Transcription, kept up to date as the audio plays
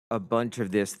a bunch of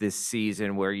this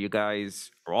season where you guys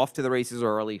are off to the races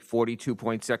early,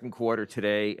 42-point second quarter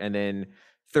today, and then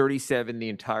 37 the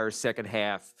entire second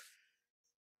half.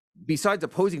 Besides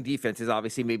opposing defenses,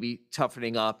 obviously maybe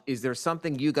toughening up, is there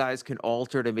something you guys can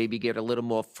alter to maybe get a little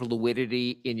more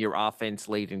fluidity in your offense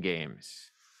late in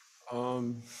games?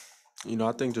 Um,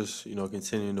 I think just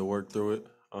continuing to work through it.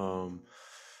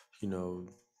 You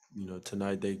know,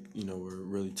 tonight they were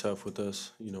really tough with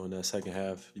us. In that second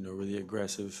half, really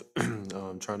aggressive,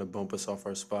 trying to bump us off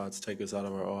our spots, take us out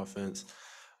of our offense.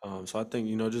 So I think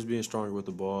just being stronger with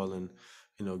the ball and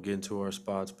getting to our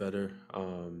spots better,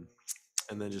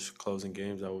 and then just closing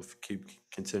games. I will keep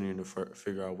continuing to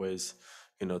figure out ways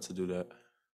to do that.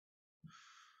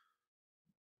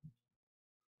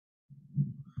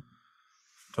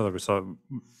 Tyler,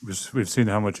 we've seen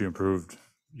how much you improved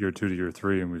year 2 to year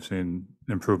 3, and we've seen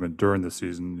improvement during the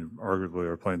season. You arguably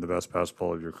are playing the best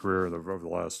basketball of your career over the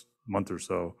last month or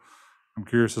so. I'm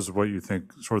curious as to what you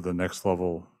think sort of the next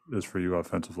level is for you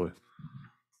offensively.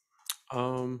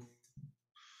 Um,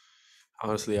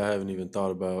 Honestly, I haven't even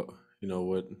thought about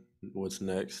what's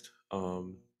next.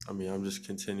 I mean, I'm just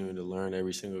continuing to learn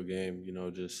every single game.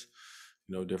 Just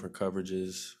different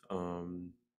coverages,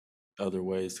 other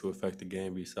ways to affect the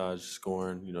game besides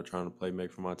scoring. Trying to play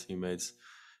make for my teammates,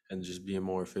 and just being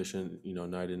more efficient.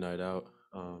 Night in night out.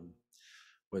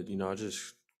 But I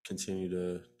just continue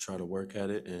to try to work at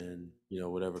it, and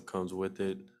whatever comes with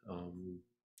it.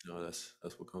 That's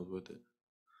what comes with it.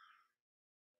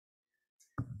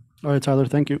 All right, Tyler,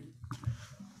 thank you.